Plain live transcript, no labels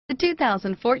The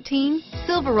 2014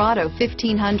 Silverado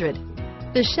 1500.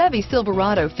 The Chevy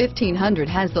Silverado 1500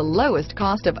 has the lowest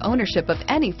cost of ownership of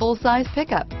any full-size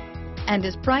pickup and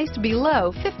is priced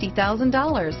below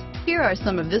 $50,000. Here are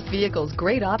some of this vehicle's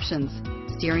great options: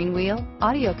 steering wheel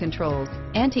audio controls,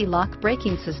 anti-lock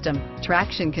braking system,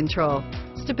 traction control,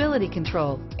 stability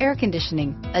control, air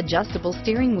conditioning, adjustable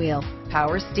steering wheel,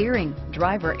 power steering,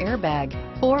 driver airbag,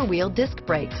 four-wheel disc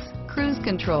brakes, cruise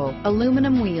control,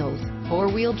 aluminum wheels,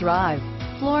 four-wheel drive,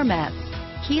 floor mats,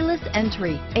 keyless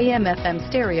entry, AM/FM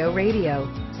stereo radio,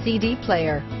 CD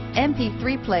player,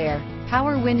 MP3 player,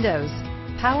 power windows,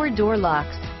 power door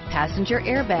locks, passenger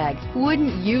airbag.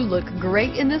 Wouldn't you look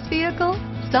great in this vehicle?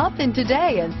 Stop in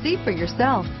today and see for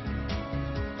yourself.